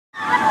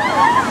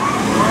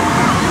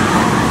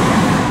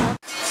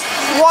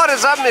What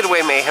is up,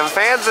 Midway Mayhem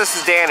fans? This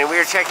is Dan, and we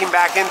are checking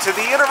back into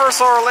the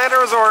Universal Orlando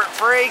Resort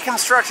for a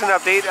construction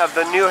update of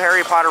the new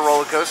Harry Potter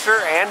roller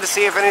coaster and to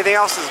see if anything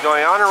else is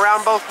going on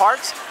around both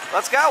parks.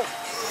 Let's go!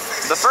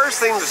 The first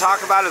thing to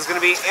talk about is going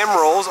to be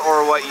emeralds,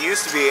 or what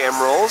used to be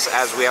emeralds,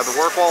 as we have the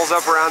work walls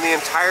up around the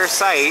entire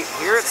site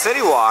here at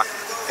City Walk.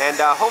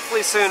 And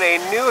hopefully soon a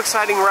new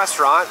exciting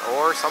restaurant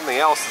or something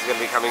else is going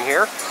to be coming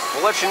here.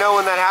 We'll let you know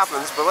when that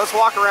happens, but let's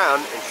walk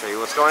around and show you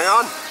what's going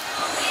on.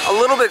 A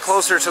little bit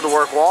closer to the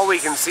work wall, we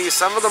can see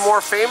some of the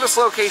more famous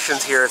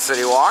locations here at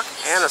City Walk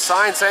and a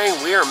sign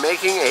saying we are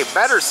making a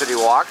better City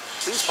Walk.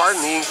 Please pardon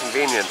the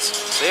inconvenience.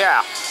 So yeah,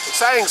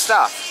 exciting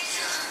stuff.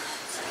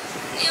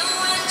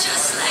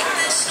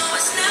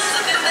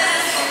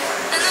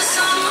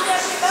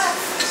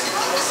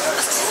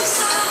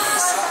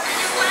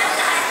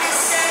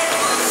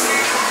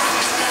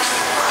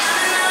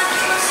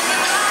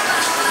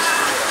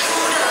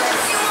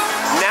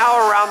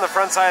 Around the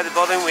front side of the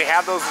building, we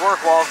have those work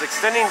walls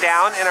extending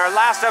down. In our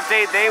last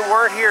update, they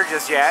weren't here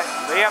just yet.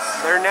 But yep,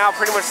 they're now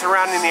pretty much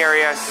surrounding the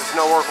area. Just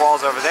no work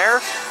walls over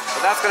there.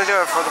 But that's going to do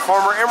it for the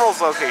former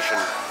Emeralds location.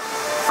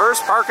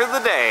 First park of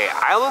the day,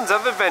 Islands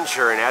of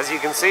Adventure. And as you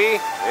can see,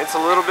 it's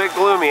a little bit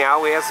gloomy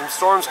out. We had some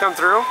storms come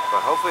through,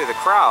 but hopefully the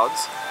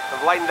crowds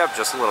have lightened up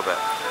just a little bit.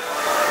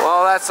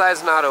 Well, that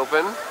side's not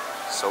open,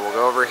 so we'll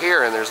go over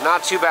here, and there's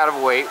not too bad of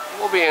a wait.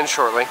 We'll be in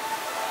shortly.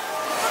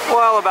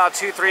 Well, about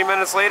 2-3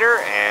 minutes later,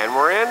 and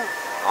we're in,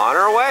 on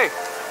our way.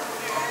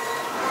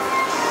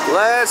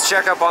 Let's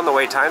check up on the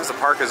wait times. The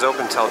park is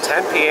open till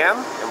 10 p.m.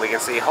 and we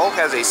can see Hulk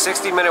has a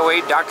 60-minute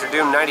wait, Dr.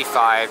 Doom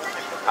 95,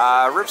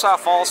 Ripsaw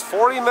Falls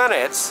 40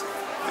 minutes,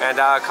 and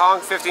Kong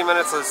 50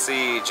 minutes. Let's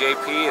see,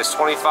 JP is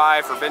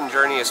 25, Forbidden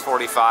Journey is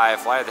 45,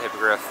 Flight of the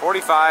Hippogriff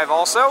 45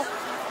 also,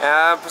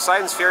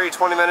 Poseidon's Fury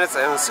 20 minutes,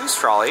 and the Zeus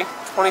Trolley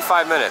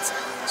 25 minutes.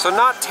 So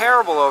not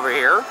terrible over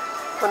here,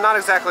 but not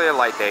exactly a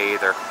light day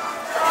either.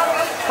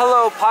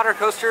 Hello, Potter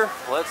Coaster.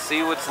 Let's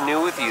see what's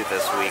new with you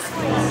this week.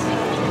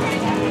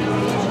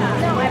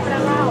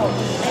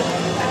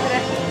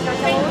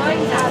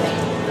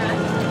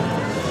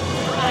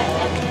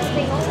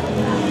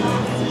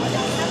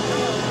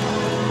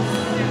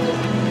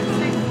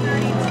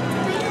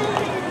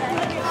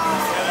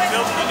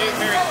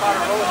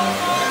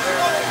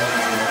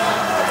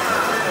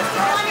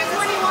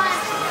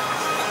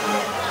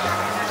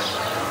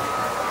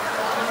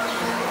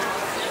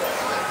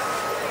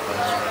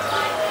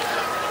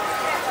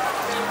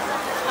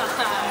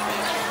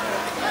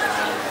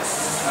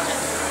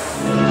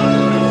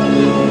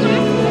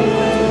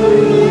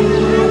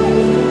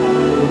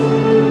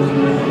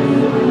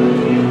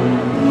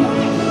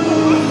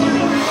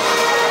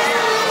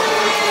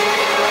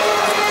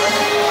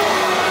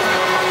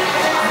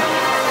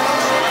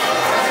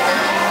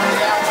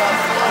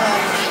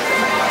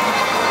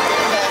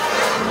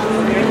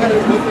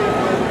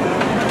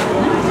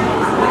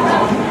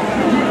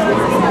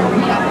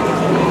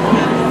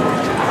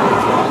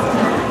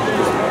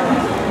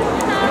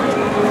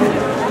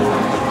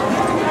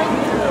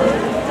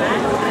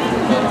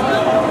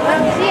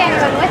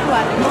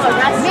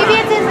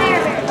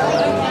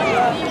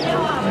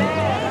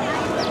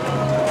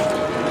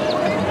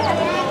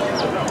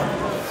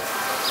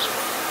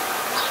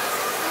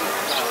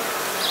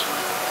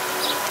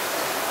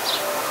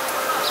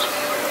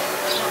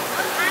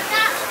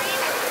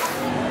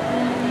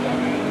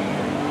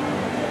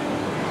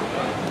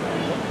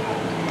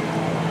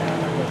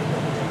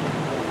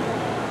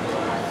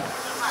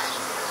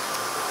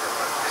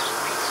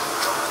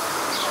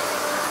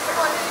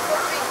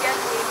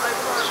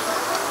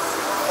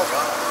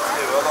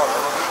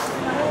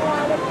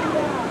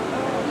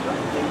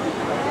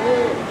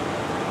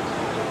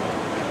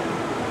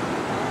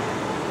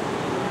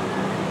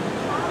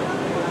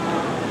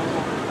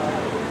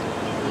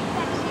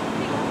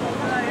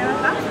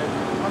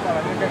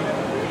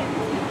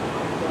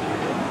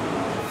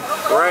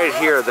 Right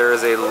here, there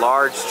is a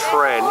large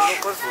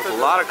trench with a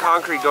lot of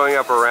concrete going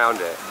up around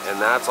it,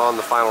 and that's on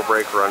the final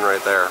brake run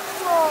right there.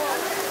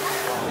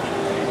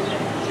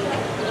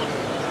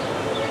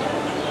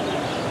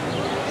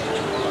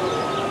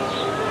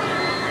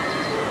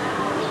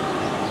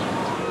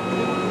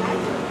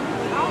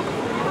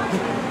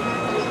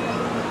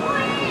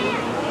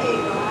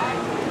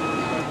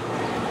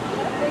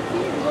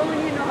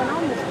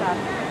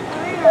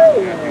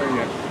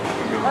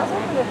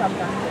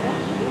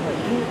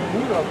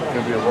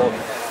 Gonna be a little.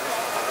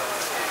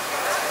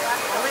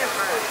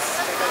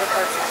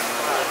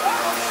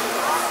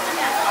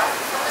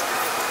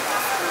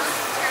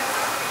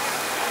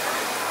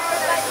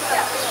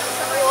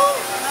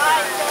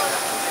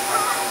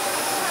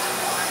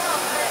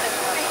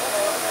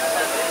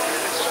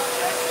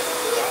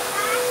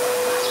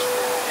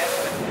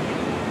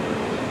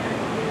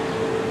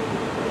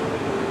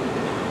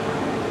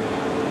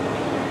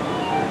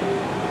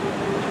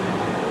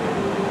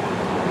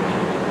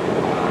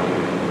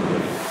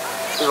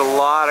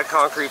 Of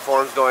concrete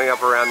forms going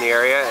up around the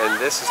area, and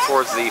this is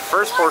towards the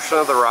first portion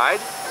of the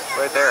ride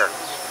right there.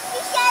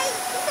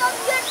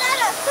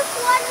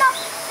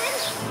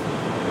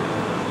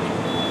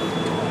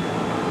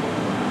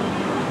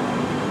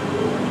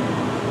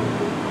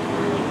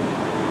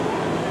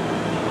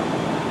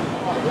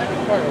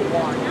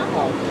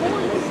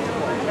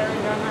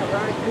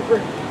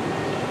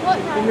 What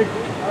ride?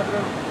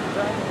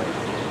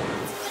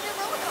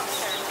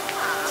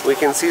 We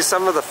can see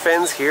some of the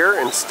fins here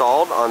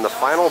installed on the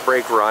final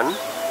brake run. I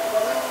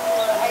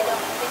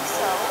don't think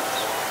so.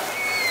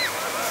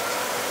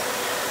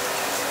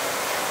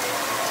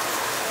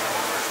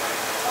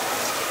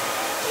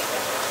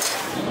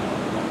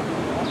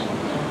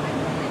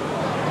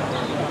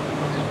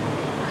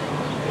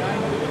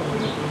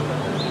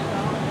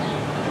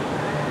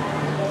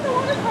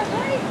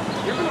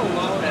 You're going to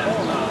love that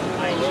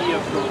idea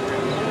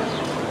program.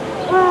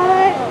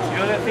 What? The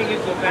other thing is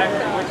go back to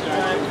which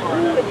time for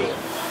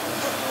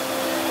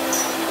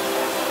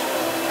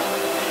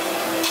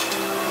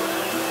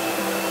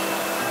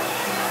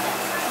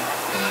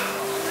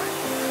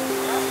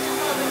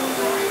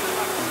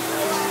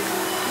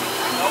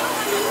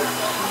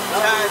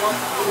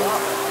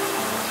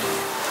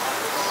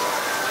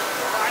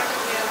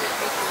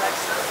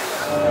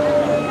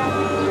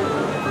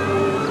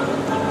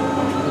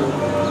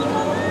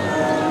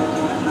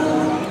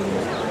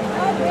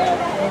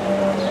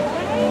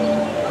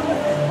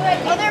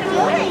Oh, they're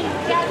moving.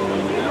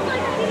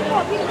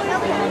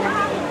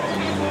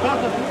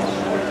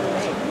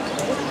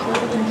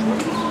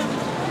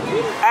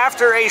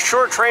 After a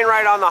short train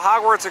ride on the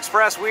Hogwarts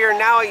Express, we are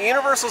now at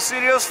Universal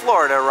Studios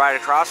Florida, right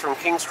across from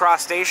King's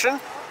Cross Station.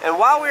 And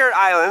while we were at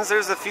Islands,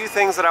 there's a few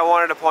things that I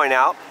wanted to point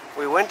out.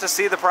 We went to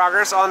see the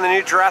progress on the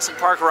new Jurassic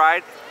Park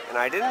ride, and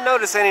I didn't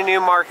notice any new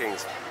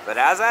markings. But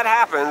as that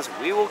happens,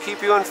 we will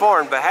keep you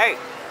informed. But hey,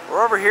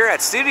 we're over here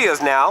at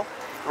Studios now,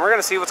 and we're going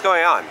to see what's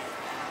going on.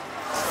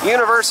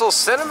 Universal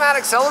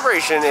Cinematic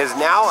Celebration is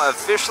now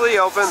officially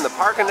open. The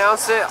park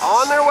announced it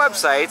on their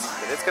website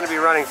that it's going to be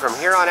running from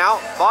here on out,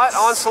 but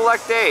on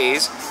select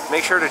days,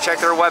 make sure to check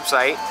their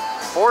website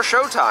for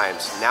show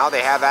times. Now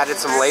they have added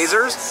some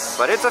lasers,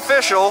 but it's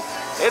official,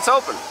 it's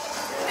open.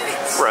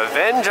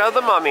 Revenge of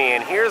the Mummy,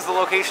 and here's the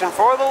location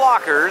for the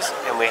lockers,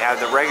 and we have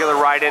the regular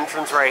ride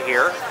entrance right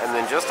here, and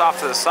then just off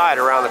to the side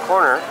around the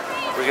corner,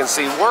 we can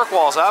see work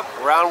walls up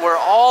around where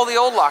all the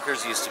old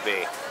lockers used to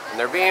be, and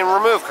they're being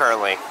removed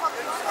currently.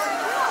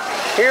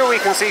 Here we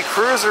can see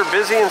crews are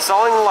busy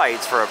installing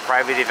lights for a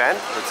private event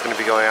that's going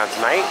to be going on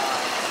tonight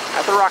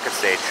at the rocket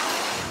stage.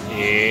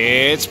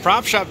 It's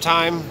prop shop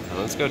time.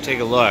 Let's go take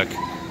a look.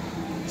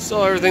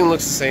 Still everything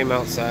looks the same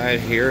outside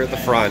here at the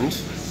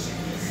front.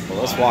 Well,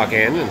 let's walk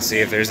in and see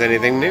if there's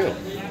anything new.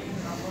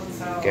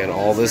 Again,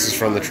 all this is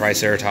from the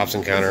Triceratops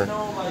encounter.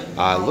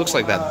 Looks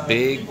like that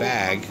big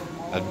bag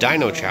of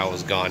Dino Chow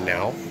is gone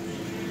now.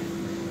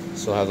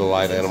 Still have the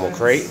live animal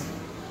crate.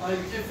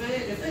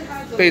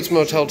 Bates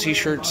Motel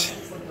t-shirts.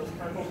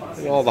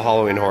 And all the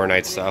Halloween Horror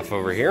Nights stuff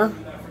over here.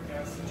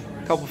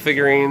 A couple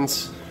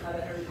figurines.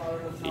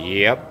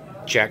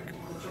 Yep, check.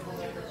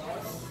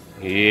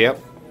 Yep,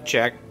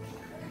 check.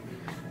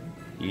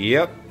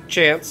 Yep,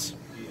 chance.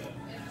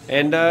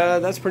 And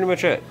that's pretty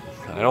much it.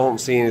 I don't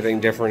see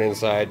anything different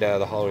inside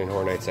the Halloween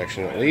Horror Nights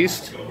section, at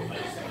least.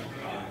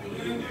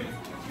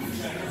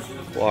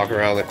 Walk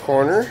around the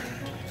corner.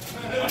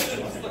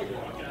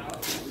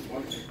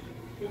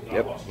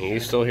 Yep,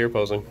 he's still here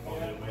posing.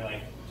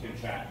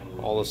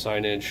 All the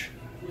signage.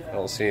 I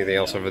don't see anything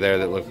else over there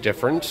that looked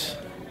different.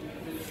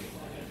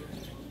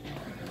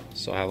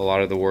 Still have a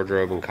lot of the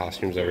wardrobe and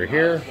costumes over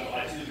here.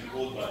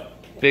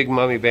 Big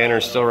mummy banner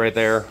still right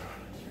there.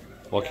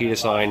 Wakita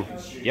sign.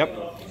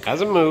 Yep,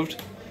 hasn't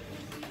moved.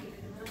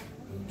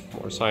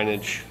 More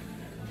signage,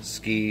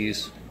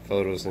 skis,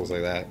 photos, things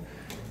like that.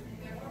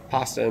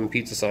 Pasta and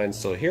pizza signs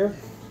still here.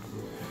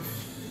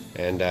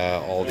 And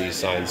all these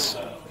signs.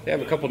 They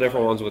have a couple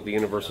different ones with the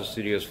Universal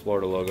Studios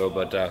Florida logo,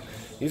 but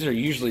these are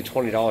usually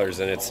 $20,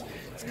 and it's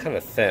kind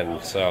of thin,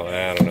 so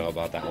I don't know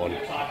about that one.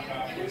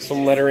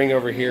 Some lettering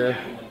over here.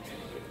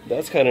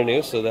 That's kind of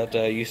new, so that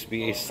used to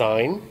be a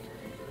sign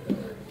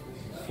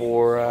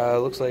for,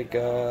 looks like,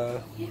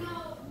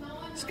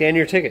 scan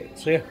your ticket.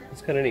 So yeah,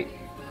 it's kind of neat.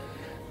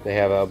 They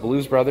have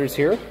Blues Brothers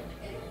here.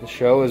 The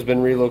show has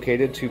been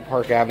relocated to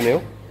Park Avenue.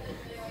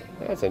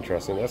 That's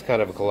interesting. That's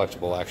kind of a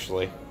collectible,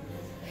 actually.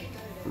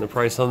 And the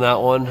price on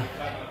that one,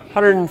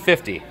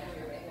 $150.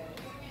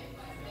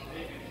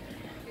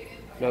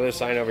 Another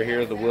sign over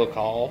here, the Will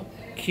Call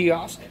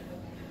kiosk.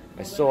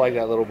 I still like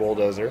that little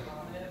bulldozer.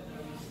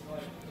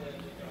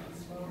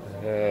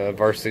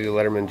 Varsity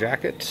Letterman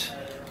jacket.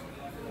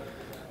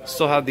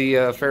 Still have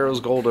the Pharaoh's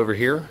Gold over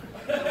here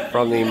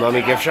from the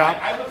Mummy gift shop.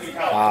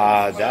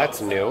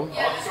 That's new.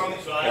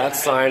 That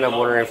sign, I'm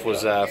wondering if it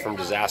was from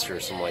Disaster or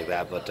something like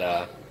that,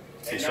 but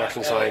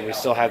construction sign. We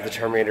still have the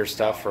Terminator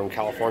stuff from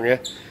California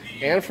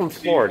and from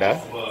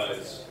Florida.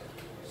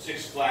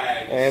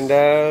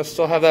 And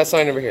still have that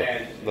sign over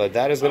here. But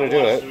that is going to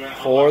do it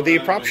for the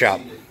prop shop.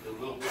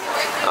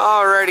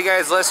 Alrighty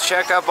guys, let's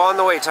check up on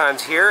the wait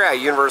times here at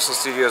Universal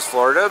Studios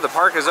Florida. The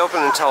park is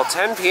open until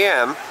 10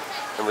 p.m.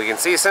 and we can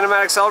see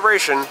Cinematic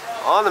Celebration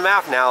on the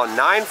map now,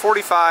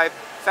 9:45.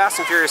 Fast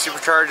and Furious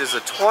Supercharged is a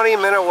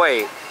 20-minute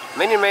wait.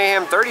 Minion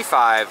Mayhem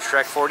 35,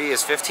 Shrek 40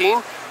 is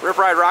 15, Rip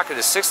Ride Rocket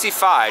is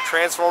 65,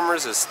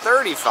 Transformers is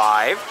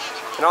 35,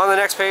 And on the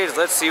next page,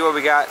 let's see what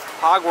we got.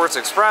 Hogwarts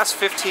Express,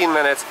 15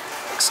 minutes.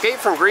 Escape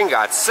from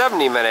Gringotts,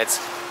 70 minutes.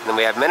 And then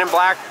we have Men in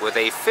Black with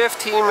a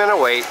 15-minute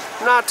wait.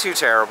 Not too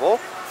terrible.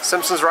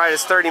 Simpsons Ride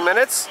is 30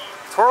 minutes.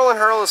 Twirl and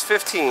Hurl is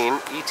 15.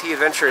 E.T.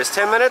 Adventure is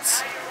 10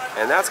 minutes.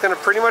 And that's going to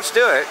pretty much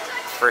do it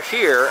for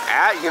here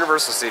at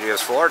Universal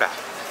Studios Florida.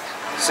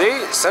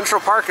 See,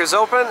 Central Park is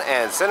open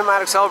and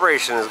Cinematic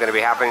Celebration is going to be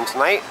happening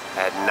tonight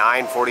at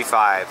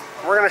 9:45.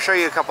 We're going to show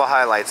you a couple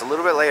highlights a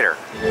little bit later.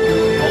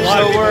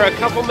 So we're a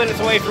couple minutes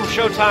away from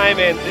showtime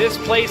and this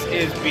place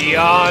is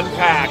beyond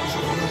packed.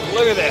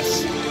 Look at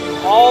this.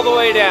 All the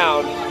way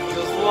down,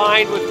 just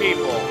lined with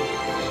people.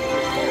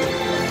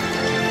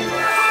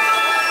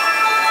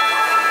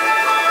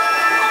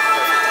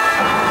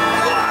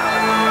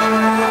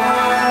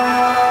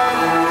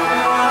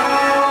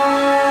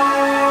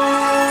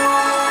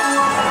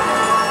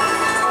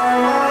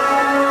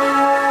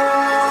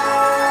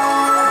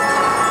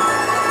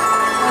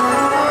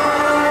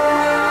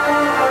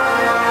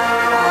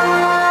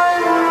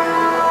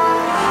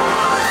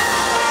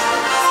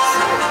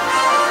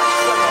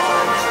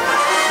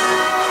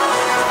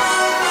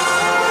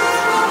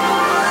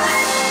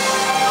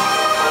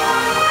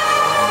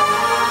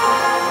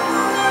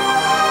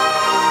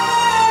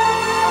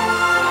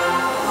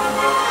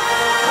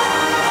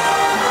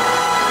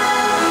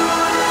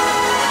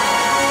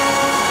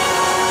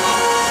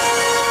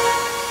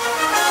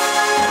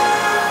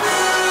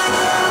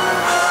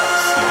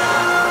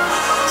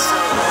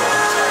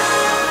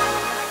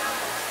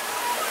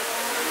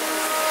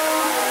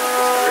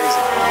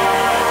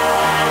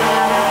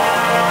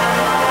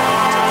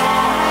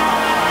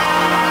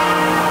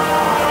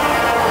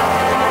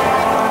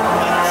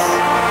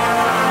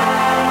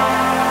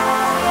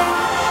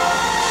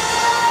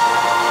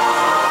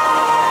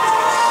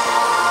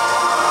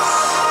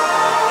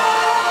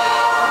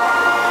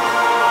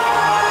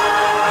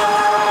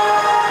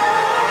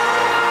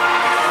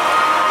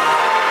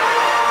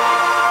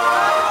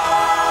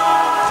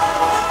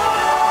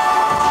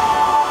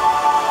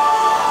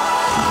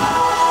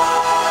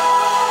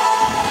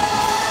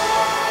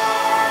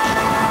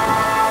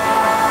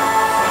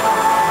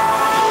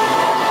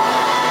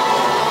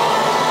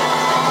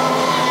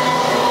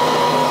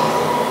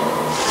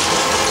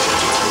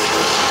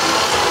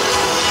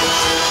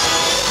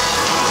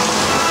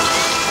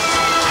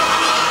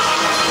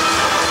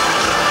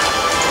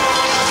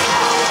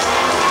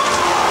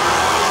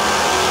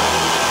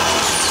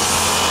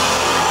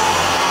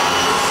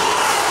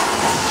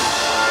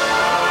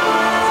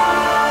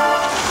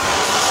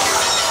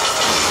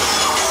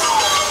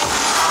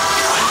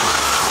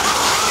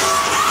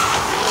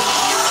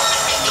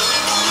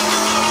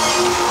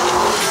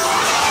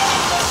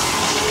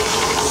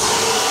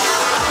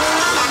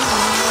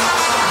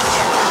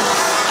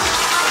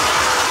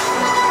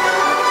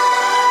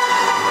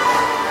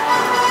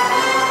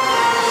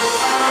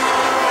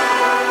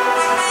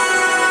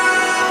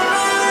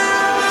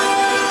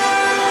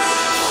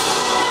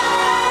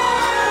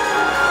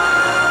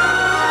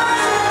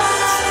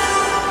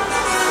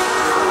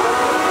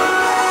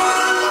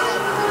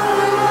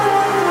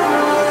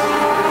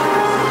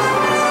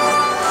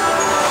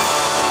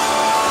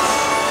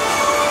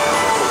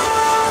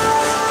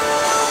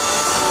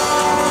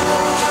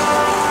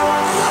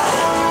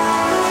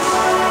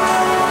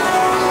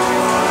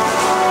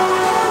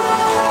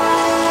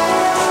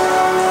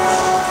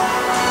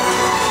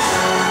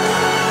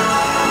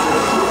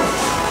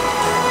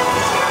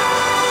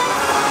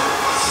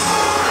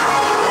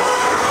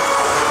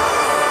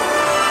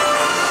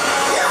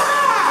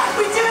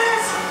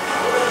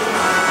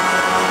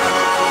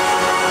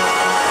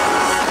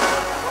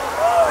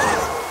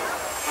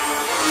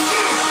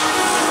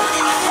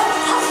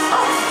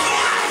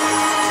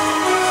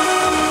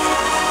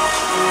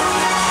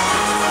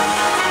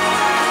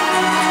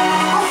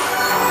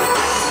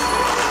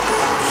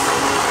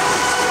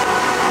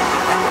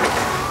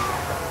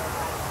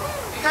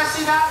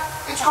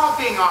 It's called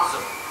being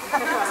awesome.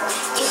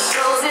 It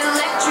goes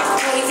electric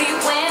wavy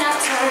when I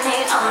turn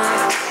it on.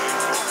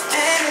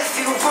 And if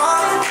you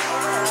want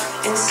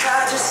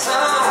inside your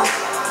soul,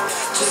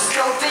 just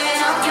open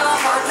up your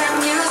heart, let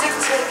music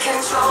take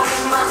control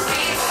of my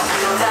feet.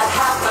 Feel that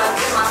hot blood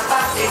in my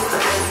body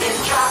when it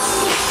drops.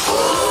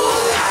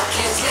 Ooh, I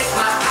can't take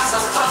my eyes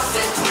off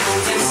it,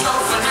 moving so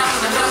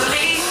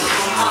phenomenally.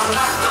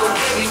 Unlock the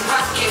way we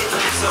rock it,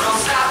 so don't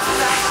stop.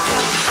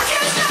 I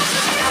can't stop.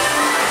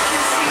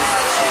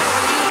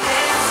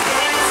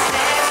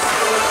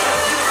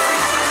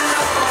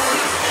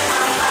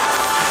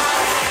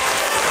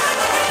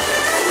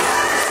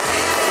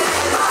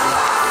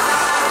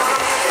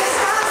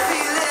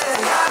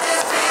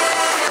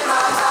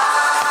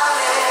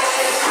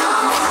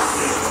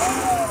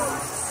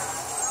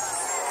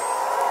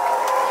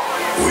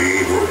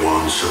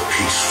 A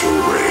peaceful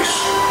race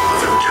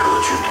of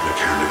intelligent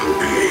mechanical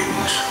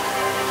beings.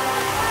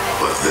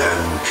 But then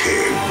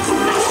came the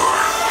war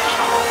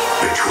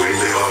between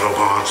the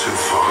Autobots who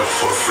fought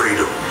for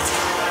freedom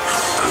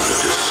and the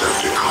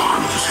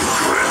Decepticons who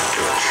dreamt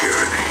of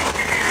tyranny.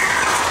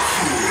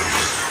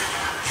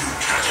 You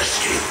can't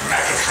escape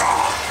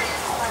Megatron.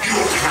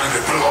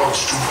 It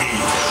belongs to me.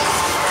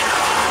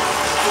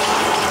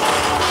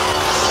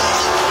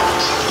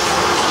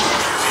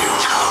 Have you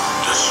come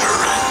to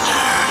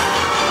surrender?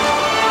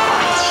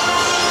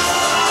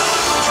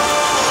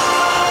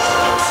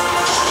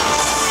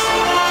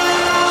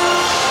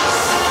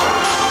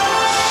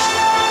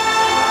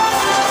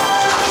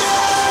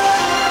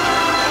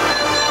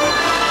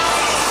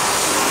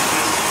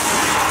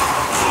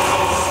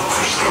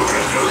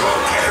 Surrender or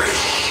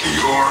perish.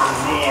 Your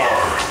war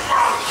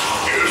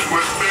is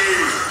with me.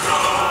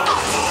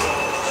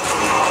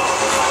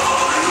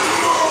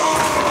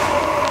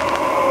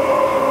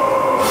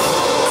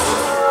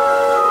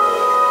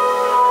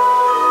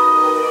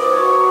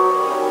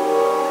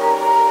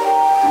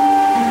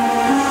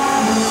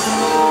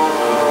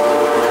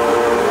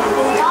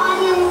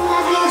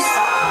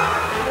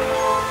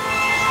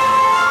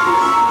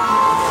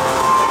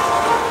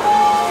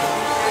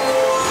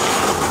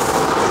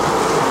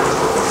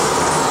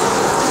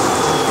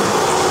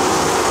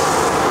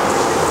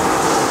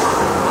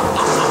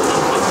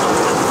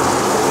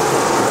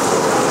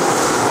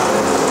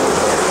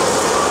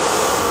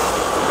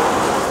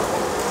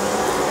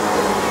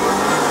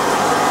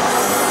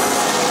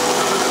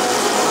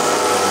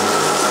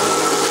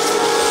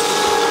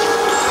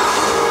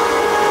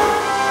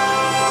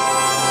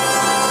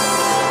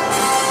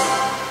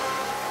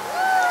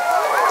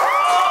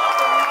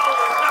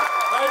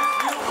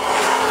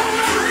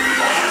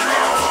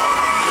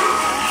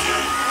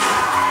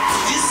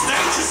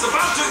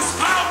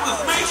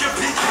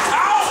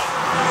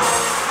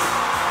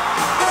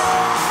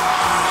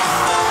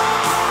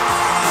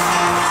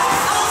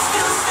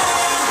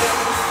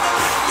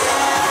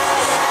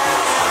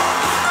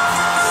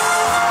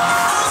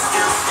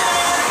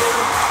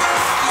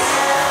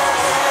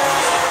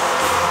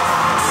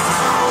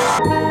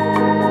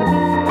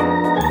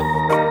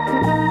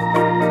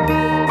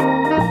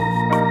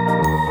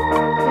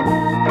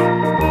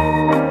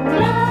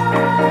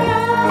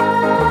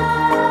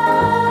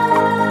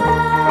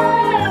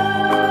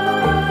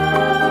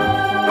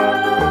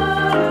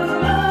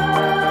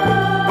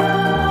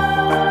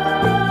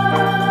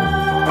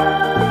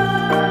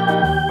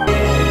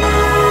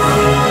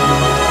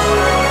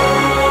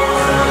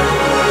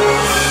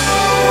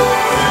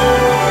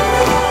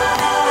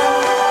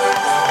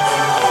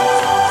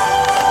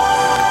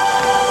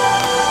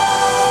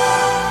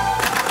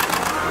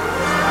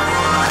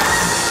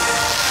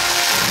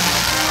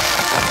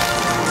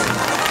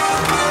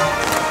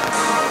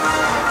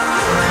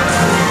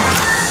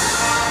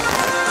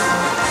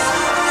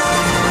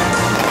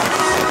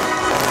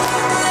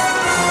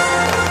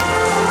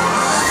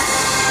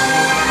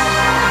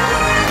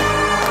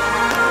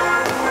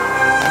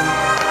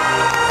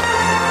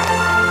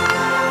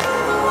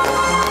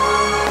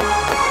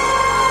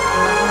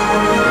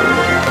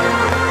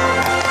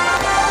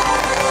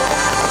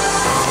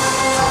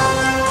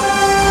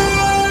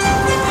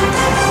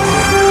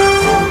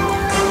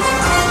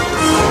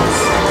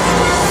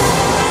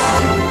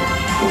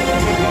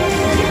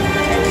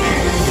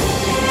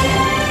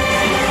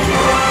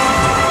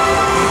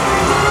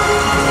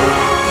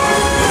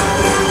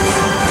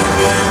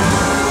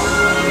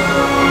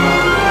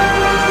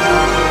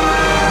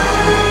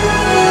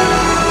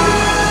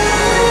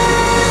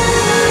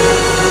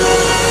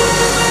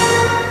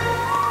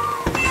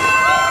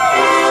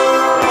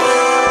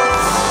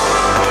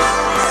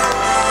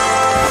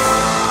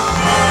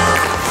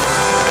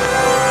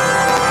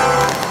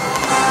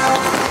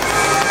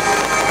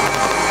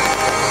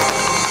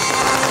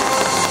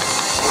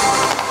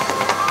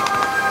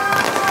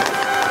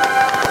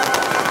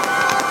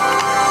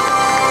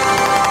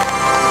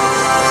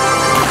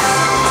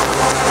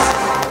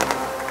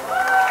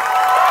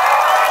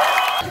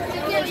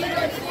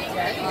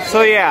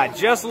 So yeah,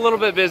 just a little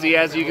bit busy,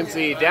 as you can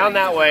see, down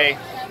that way.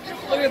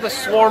 Look at the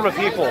swarm of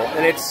people,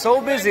 and it's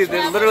so busy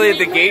that literally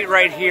the gate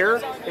right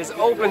here is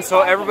open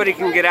so everybody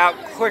can get out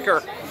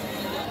quicker.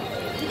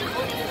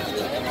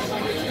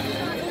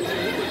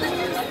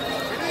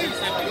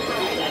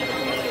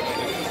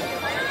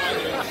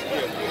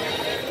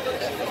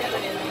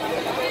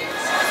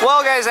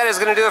 Well guys, that is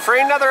going to do it for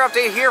another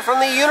update here from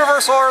the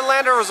Universal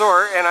Orlando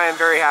Resort, and I am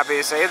very happy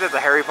to say that the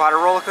Harry Potter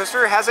roller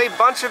coaster has a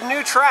bunch of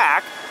new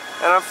track,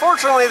 and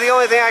unfortunately the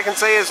only thing I can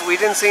say is we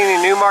didn't see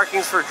any new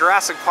markings for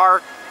Jurassic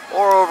Park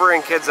or over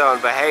in Kid Zone,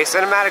 but hey,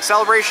 Cinematic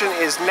Celebration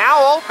is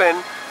now open.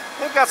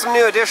 They've got some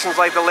new additions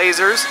like the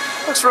lasers,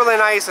 looks really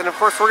nice, and of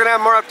course we're going to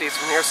have more updates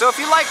from here, so if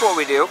you like what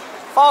we do,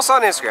 follow us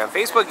on Instagram,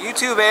 Facebook,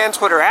 YouTube, and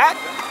Twitter at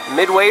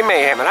Midway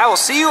Mayhem, and I will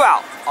see you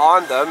out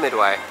on the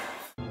Midway.